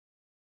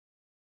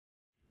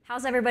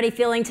How's everybody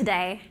feeling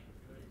today?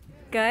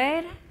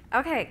 Good?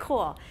 Okay,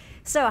 cool.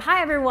 So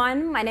hi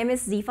everyone, my name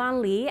is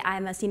ZHIFAN Li.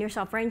 I'm a senior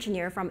software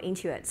engineer from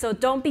Intuit. So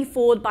don't be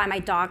fooled by my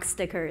dog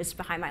stickers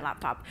behind my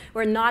laptop.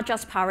 We're not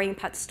just powering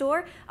pet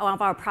store. One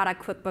of our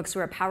product QuickBooks,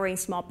 we're powering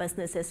small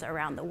businesses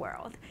around the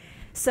world.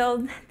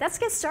 So let's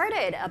get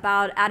started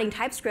about adding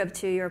TypeScript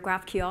to your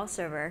GraphQL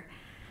server.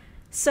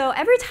 So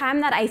every time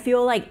that I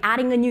feel like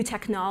adding a new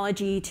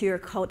technology to your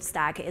code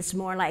stack is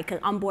more like an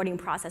onboarding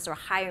process or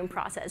hiring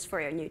process for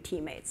your new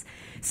teammates.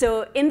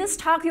 So in this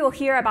talk, you'll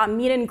hear about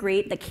meet and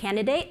greet the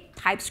candidate,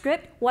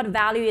 TypeScript, what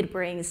value it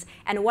brings,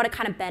 and what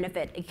kind of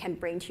benefit it can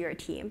bring to your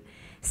team.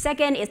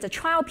 Second is the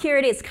trial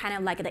period. It's kind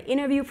of like the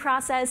interview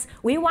process.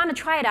 We want to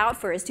try it out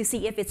first to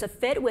see if it's a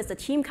fit with the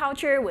team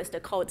culture, with the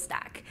code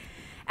stack.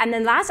 And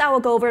then last, I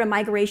will go over the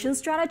migration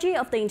strategy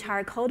of the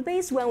entire code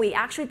base when we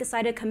actually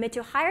decided to commit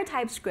to hire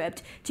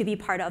TypeScript to be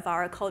part of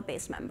our code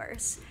base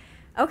members.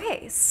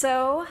 OK,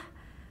 so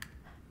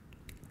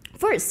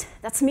first,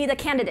 let's meet the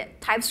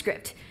candidate,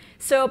 TypeScript.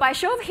 So by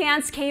show of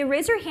hands, can you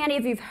raise your hand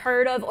if you've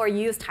heard of or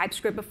used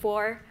TypeScript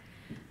before?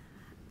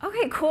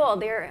 OK, cool.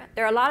 There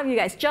are a lot of you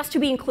guys. Just to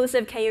be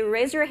inclusive, can you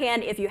raise your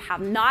hand if you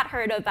have not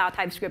heard about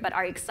TypeScript but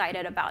are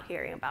excited about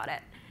hearing about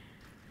it?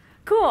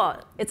 Cool.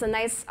 It's a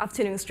nice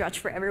afternoon stretch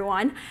for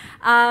everyone.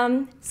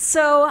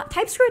 So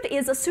TypeScript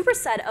is a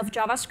superset of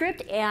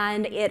JavaScript,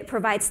 and it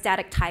provides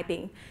static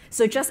typing.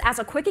 So just as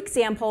a quick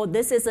example,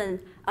 this is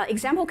an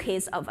example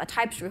case of a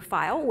TypeScript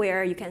file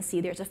where you can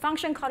see there's a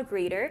function called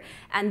greeter,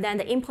 and then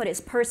the input is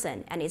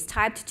person, and it's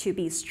typed to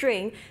be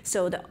string.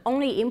 So the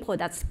only input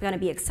that's going to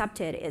be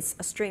accepted is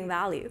a string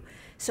value.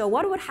 So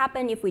what would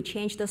happen if we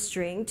change the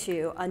string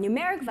to a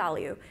numeric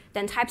value?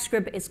 Then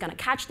TypeScript is going to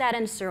catch that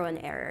and throw an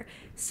error.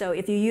 So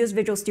if you use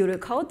Visual Studio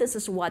Code, this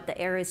is what the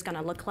error is going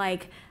to look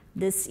like.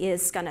 This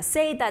is going to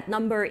say that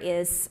number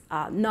is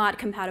not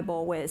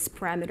compatible with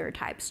parameter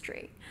type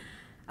string.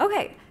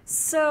 OK,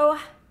 so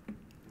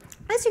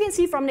as you can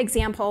see from the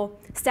example,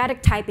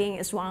 static typing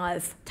is one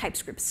of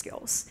TypeScript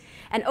skills.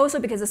 And also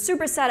because it's a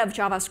superset of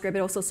JavaScript, it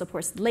also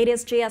supports the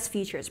latest JS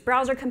features,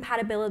 browser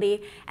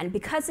compatibility. And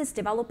because it's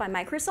developed by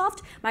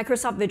Microsoft,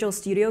 Microsoft Visual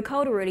Studio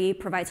Code really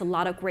provides a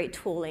lot of great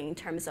tooling in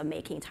terms of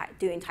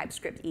doing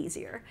TypeScript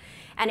easier.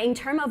 And in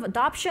terms of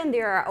adoption,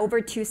 there are over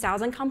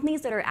 2,000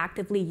 companies that are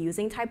actively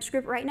using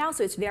TypeScript right now.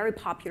 So it's very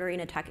popular in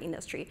the tech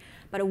industry.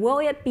 But will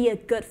it be a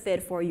good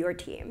fit for your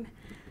team?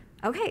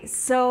 OK,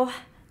 so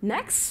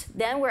next,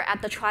 then we're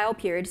at the trial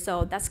period.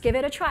 So let's give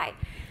it a try.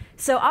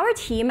 So our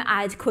team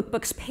at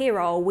QuickBooks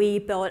Payroll, we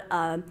built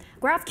a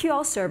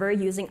GraphQL server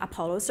using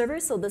Apollo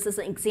servers. So this is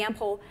an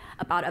example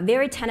about a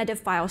very tentative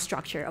file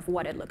structure of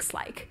what it looks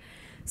like.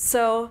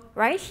 So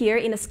right here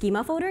in the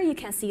schema folder, you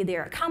can see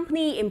there are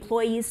company,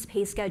 employees,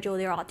 pay schedule.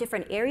 There are all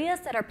different areas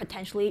that are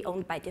potentially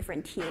owned by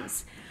different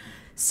teams.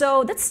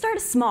 So let's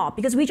start small,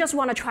 because we just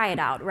want to try it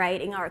out,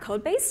 right, in our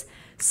code base.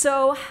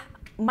 So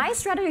my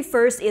strategy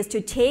first is to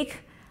take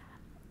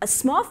a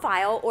small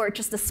file or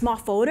just a small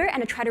folder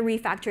and try to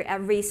refactor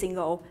every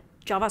single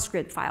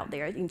JavaScript file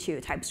there into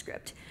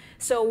TypeScript.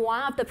 So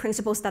one of the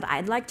principles that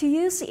I'd like to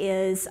use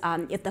is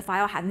if the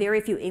file has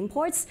very few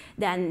imports,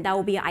 then that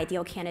will be an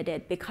ideal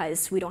candidate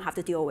because we don't have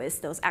to deal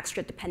with those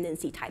extra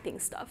dependency typing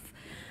stuff.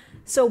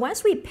 So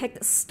once we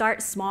pick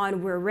start small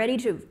and we're ready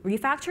to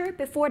refactor,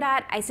 before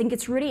that, I think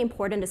it's really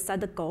important to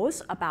set the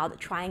goals about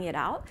trying it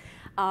out.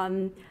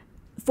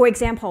 For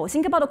example,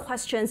 think about the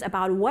questions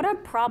about what are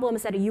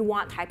problems that you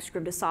want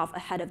TypeScript to solve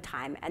ahead of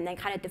time, and then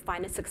kind of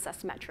define the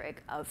success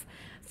metric of,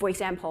 for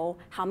example,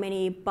 how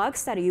many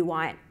bugs that you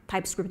want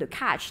TypeScript to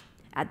catch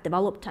at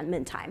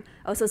development time.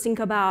 Also think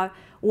about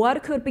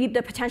what could be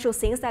the potential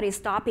things that is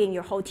stopping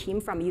your whole team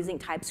from using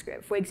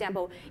TypeScript. For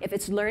example, if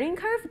it's learning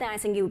curve, then I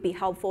think it would be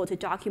helpful to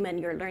document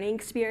your learning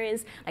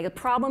experience, like the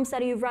problems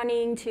that you've run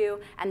into,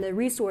 and the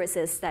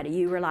resources that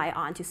you rely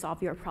on to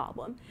solve your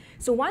problem.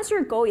 So once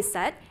your goal is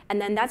set,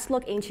 and then let's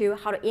look into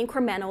how to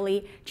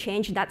incrementally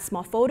change that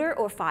small folder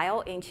or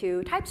file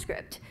into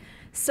TypeScript.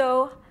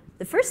 So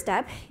the first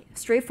step,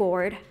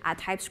 straightforward, add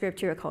TypeScript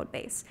to your code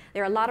base.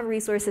 There are a lot of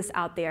resources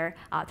out there.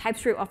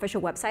 TypeScript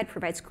official website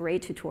provides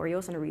great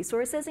tutorials and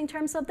resources in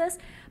terms of this.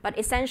 But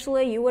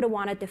essentially, you would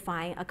want to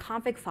define a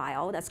config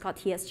file that's called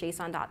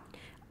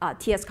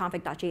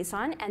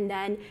tsconfig.json. And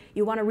then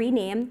you want to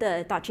rename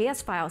the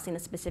 .js files in a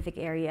specific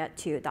area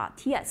to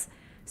 .ts.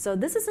 So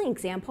this is an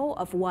example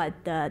of what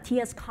the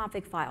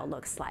tsconfig file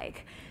looks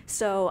like.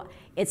 So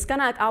it's going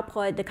to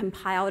output the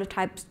compiled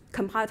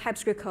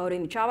TypeScript code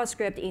in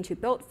JavaScript into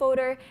build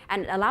folder,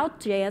 and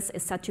allow.js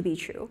is set to be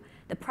true.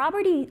 The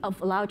property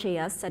of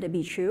allow.js set to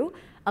be true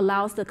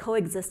allows the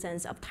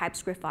coexistence of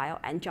TypeScript file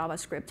and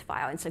JavaScript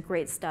file. It's a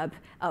great step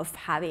of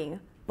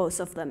having both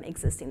of them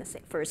exist in the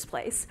first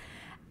place.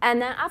 And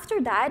then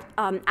after that,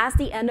 as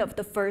the end of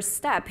the first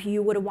step,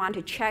 you would want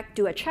to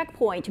do a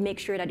checkpoint to make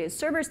sure that your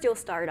server still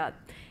starts up,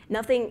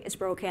 nothing is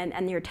broken,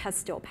 and your test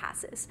still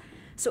passes.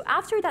 So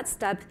after that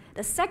step,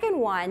 the second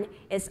one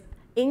is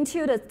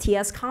into the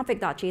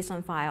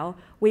tsconfig.json file,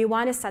 we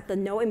want to set the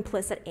no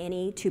implicit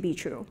any to be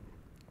true.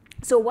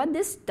 So what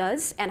this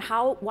does and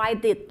why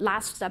the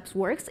last steps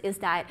works is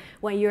that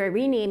when you're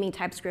renaming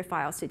TypeScript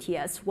files to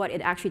TS, what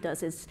it actually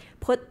does is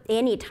put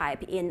any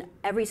type in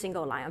every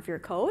single line of your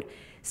code.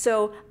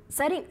 So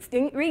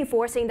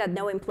reinforcing that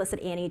no implicit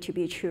any to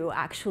be true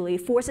actually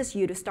forces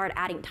you to start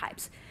adding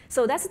types.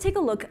 So let's take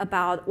a look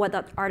about what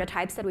are the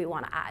types that we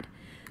want to add.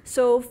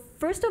 So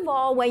first of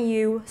all, when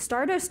you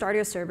start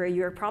your server,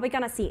 you're probably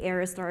going to see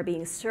errors that are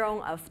being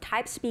thrown of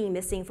types being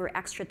missing for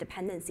extra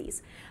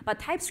dependencies. But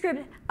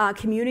TypeScript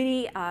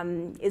community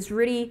is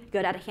really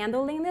good at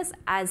handling this,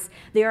 as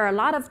there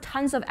are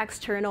tons of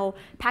external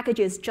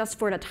packages just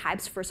for the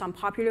types for some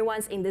popular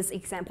ones. In this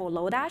example,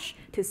 Lodash.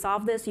 To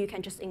solve this, you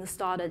can just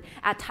install it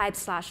at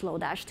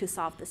type/Lodash to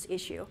solve this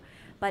issue.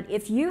 But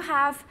if you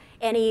have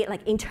any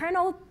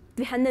internal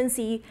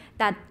dependency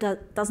that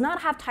does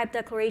not have type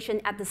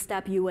declaration, at the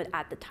step you would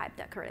add the type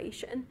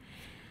declaration.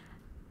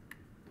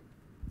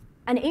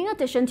 And in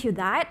addition to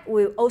that,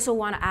 we also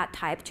want to add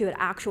type to an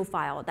actual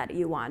file that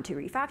you want to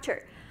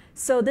refactor.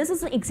 So this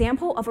is an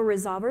example of a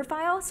resolver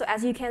file. So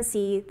as you can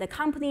see, the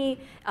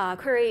company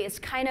query is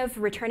kind of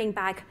returning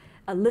back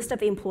a list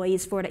of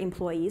employees for the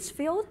employees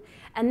field.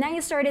 And then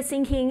you started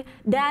thinking,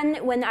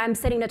 then when I'm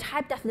setting the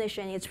type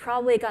definition, it's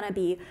probably going to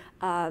be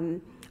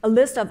a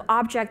list of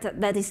objects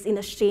that is in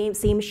the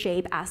same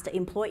shape as the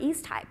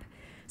employees type.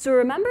 So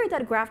remember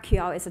that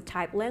GraphQL is a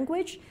type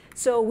language.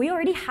 So we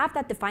already have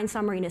that defined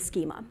somewhere in the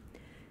schema.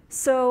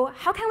 So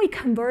how can we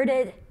convert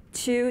it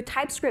to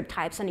TypeScript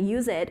types and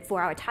use it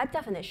for our type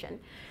definition?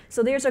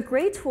 So there's a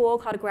great tool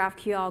called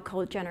GraphQL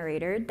Code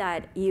Generator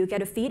that you get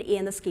to feed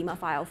in the schema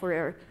file for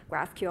your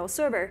GraphQL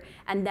server.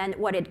 And then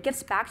what it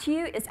gives back to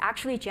you is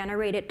actually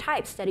generated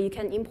types that you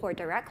can import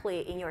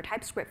directly in your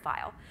TypeScript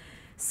file.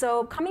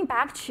 So coming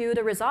back to the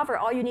resolver,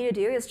 all you need to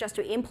do is just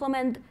to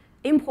import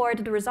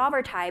the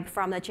resolver type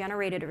from the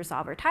generated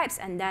resolver types,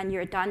 and then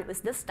you're done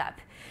with this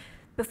step.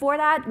 Before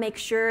that, make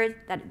sure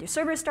that your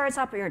server starts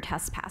up and your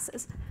test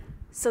passes.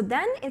 So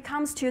then it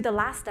comes to the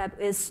last step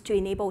is to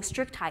enable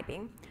strict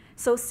typing.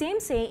 So same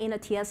thing in the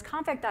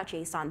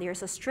tsconfig.json,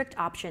 there's a strict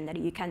option that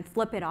you can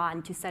flip it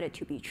on to set it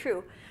to be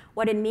true.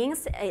 What it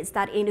means is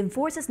that it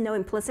enforces no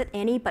implicit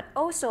any, but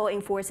also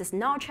enforces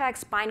null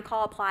checks, bind,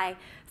 call, apply,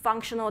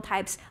 functional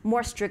types,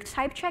 more strict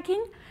type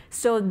checking.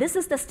 So this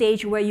is the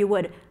stage where you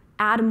would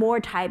add more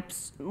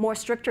types, more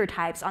stricter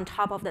types on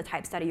top of the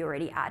types that you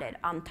already added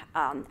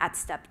at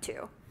step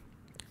 2.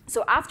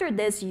 So after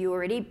this, you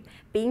already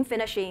been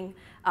finishing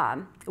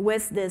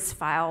with this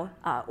file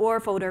or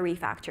folder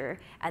refactor,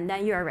 and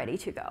then you are ready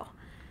to go.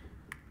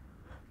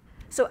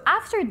 So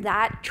after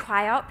that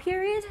tryout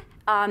period,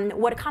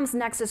 what comes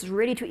next is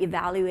really to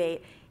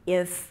evaluate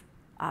if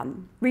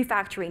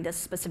refactoring this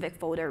specific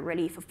folder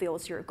really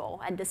fulfills your goal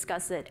and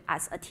discuss it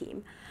as a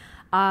team.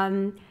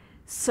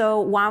 So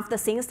one of the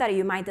things that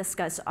you might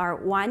discuss are,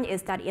 one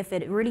is that if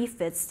it really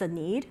fits the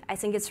need. I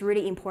think it's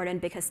really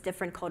important because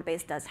different code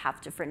base does have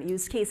different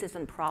use cases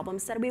and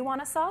problems that we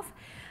want to solve.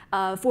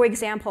 For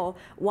example,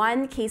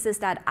 one cases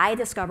that I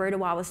discovered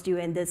while I was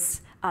doing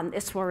this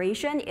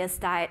exploration is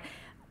that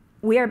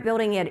we are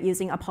building it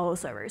using Apollo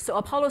server. So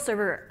Apollo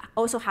server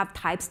also have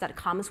types that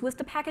comes with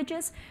the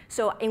packages.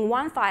 So in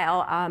one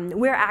file,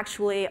 we're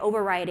actually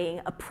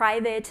overriding a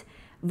private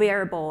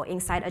variable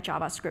inside a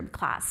JavaScript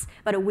class.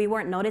 But we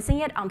weren't noticing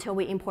it until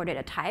we imported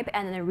a type,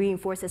 and then it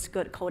reinforces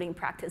good coding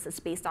practices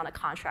based on a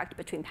contract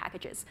between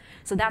packages.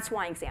 So that's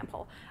one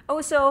example.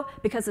 Also,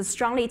 because it's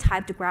strongly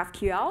typed to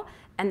GraphQL,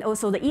 and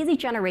also the easy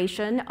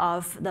generation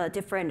of the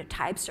different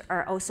types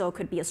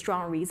could be a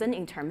strong reason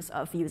in terms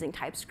of using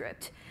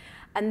TypeScript.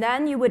 And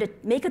then you would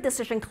make a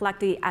decision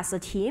collectively as a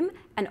team.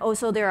 And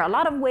also there are a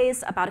lot of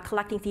ways about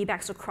collecting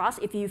feedbacks across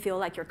if you feel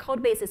like your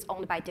code base is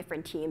owned by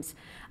different teams.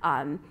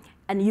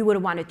 And you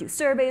would want to do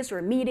surveys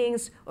or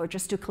meetings or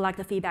just to collect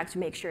the feedback to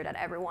make sure that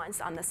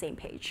everyone's on the same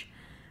page.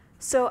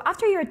 So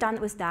after you're done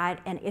with that,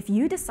 and if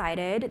you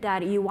decided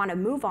that you want to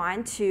move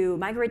on to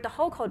migrate the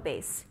whole code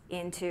base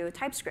into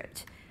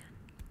TypeScript,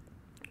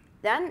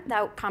 then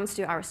that comes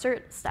to our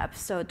third step.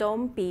 So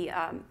don't be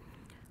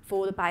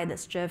fooled by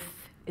this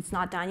GIF. It's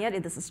not done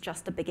yet. This is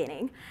just the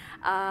beginning.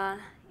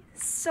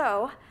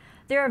 So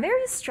there are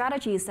various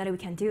strategies that we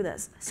can do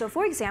this. So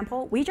for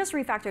example, we just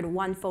refactored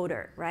one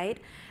folder, right?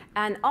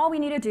 And all we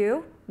need to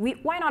do,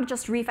 why not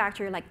just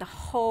refactor like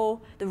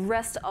the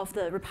rest of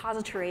the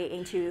repository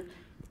into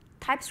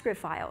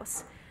TypeScript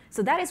files?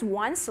 So that is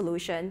one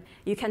solution.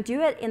 You can do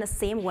it in the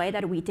same way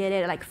that we did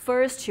it, like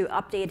first to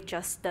update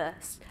just the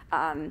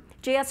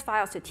JS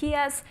files to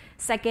TS,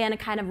 second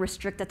kind of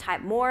restrict the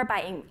type more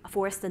by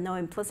enforce the no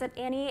implicit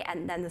any,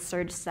 and then the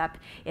third step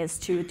is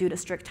to do the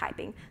strict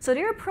typing. So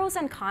there are pros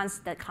and cons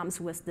that comes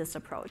with this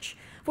approach.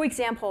 For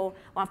example,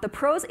 one of the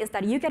pros is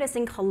that you get to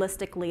think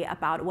holistically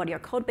about what your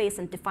code base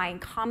and define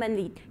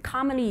commonly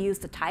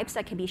used types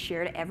that can be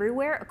shared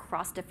everywhere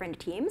across different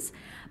teams.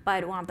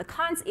 But one of the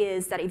cons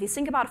is that if you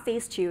think about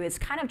phase 2, it's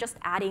kind of just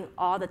adding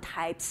all the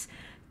types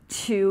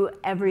to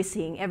every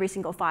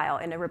single file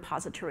in a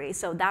repository.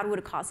 So that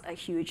would cause a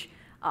huge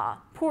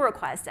pull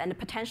requests. And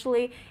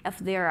potentially, if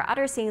there are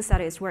other things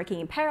that is working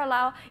in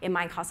parallel, it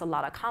might cause a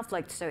lot of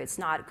conflict, so it's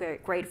not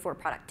great for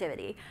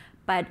productivity.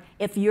 But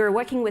if you're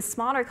working with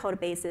smaller code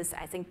bases,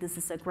 I think this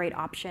is a great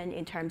option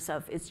in terms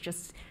of it's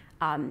just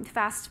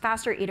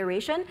faster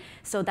iteration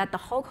so that the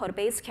whole code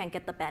base can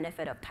get the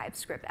benefit of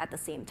TypeScript at the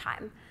same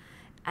time.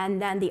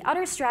 And then the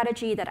other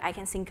strategy that I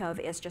can think of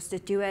is just to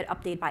do it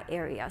update by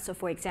area. So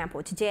for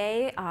example,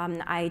 today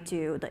I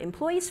do the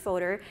employees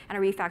folder and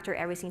I refactor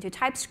everything to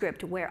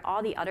TypeScript where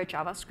all the other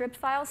JavaScript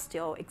files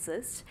still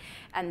exist.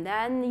 And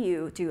then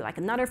you do like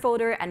another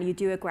folder and you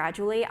do it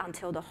gradually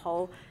until the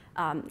whole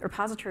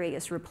repository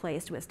is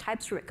replaced with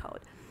TypeScript code.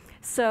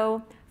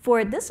 So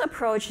for this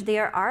approach,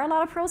 there are a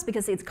lot of pros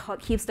because it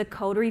keeps the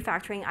code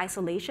refactoring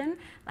isolation.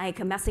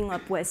 Like messing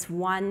up with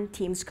one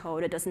team's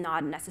code, it does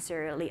not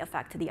necessarily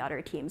affect the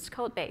other team's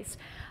code base.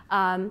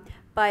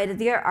 But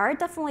there are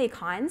definitely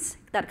cons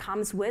that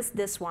comes with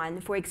this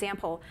one. For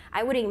example,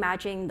 I would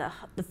imagine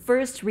the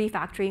first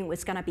refactoring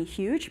was going to be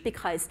huge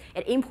because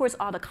it imports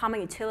all the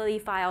common utility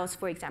files,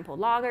 for example,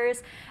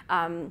 loggers.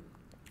 And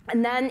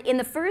then in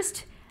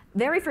the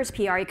very first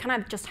PR, you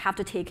kind of just have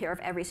to take care of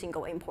every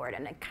single import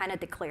and kind of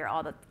declare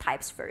all the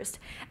types first.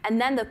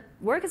 And then the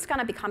work is going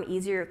to become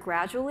easier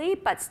gradually,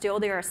 but still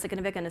there are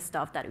significant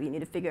stuff that we need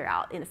to figure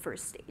out in the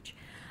first stage.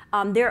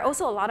 There are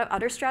also a lot of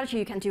other strategies.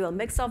 You can do a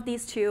mix of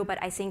these two, but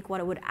I think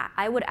what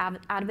I would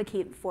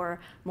advocate for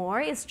more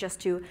is just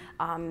to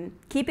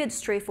keep it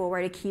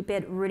straightforward, keep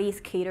it really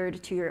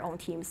catered to your own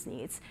team's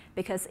needs,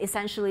 because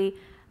essentially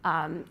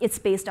it's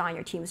based on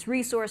your team's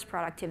resource,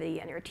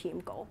 productivity, and your team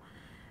goal.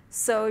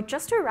 So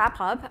just to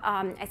wrap up,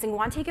 I think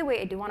one takeaway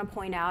I do want to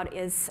point out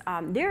is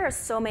there are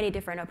so many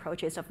different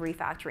approaches of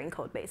refactoring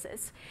code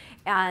bases.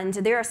 And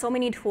there are so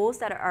many tools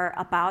that are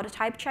about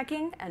type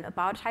checking and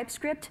about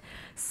TypeScript.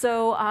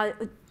 So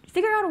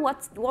figure out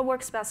what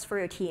works best for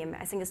your team,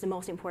 I think is the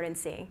most important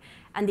thing.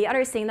 And the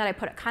other thing that I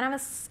put kind of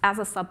as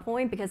a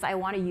subpoint, because I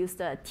want to use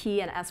the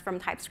T and S from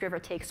TypeScript for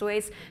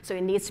takeaways, so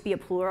it needs to be a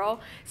plural.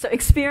 So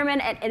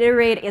experiment and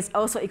iterate is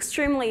also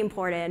extremely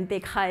important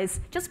because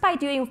just by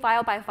doing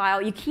file by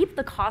file, you keep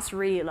the cost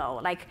really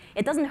low. Like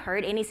it doesn't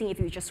hurt anything if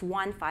you just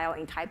one file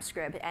in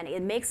TypeScript, and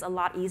it makes a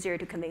lot easier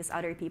to convince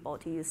other people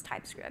to use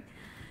TypeScript.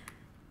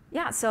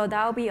 Yeah, so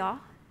that'll be all.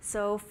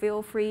 So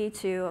feel free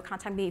to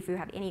contact me if you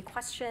have any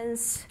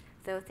questions.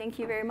 So thank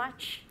you very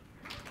much.